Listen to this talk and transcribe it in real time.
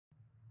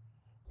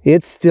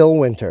It's still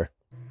winter.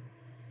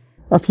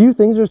 A few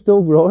things are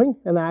still growing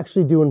and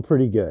actually doing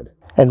pretty good.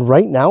 And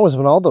right now is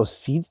when all those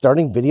seed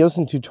starting videos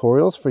and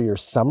tutorials for your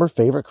summer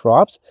favorite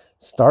crops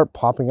start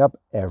popping up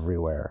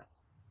everywhere.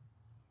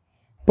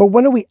 But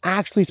when are we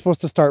actually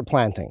supposed to start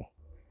planting?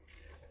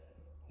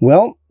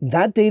 Well,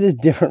 that date is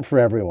different for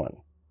everyone,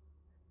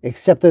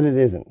 except that it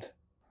isn't.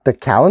 The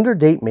calendar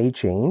date may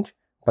change,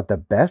 but the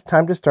best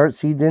time to start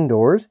seeds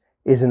indoors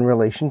is in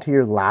relation to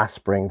your last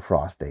spring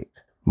frost date.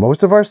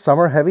 Most of our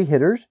summer heavy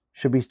hitters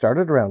should be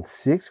started around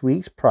 6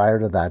 weeks prior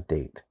to that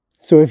date.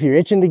 So if you're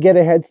itching to get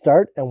a head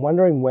start and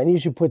wondering when you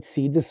should put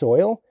seed to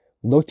soil,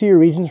 look to your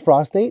region's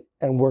frost date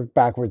and work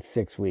backwards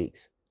 6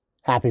 weeks.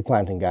 Happy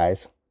planting,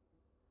 guys.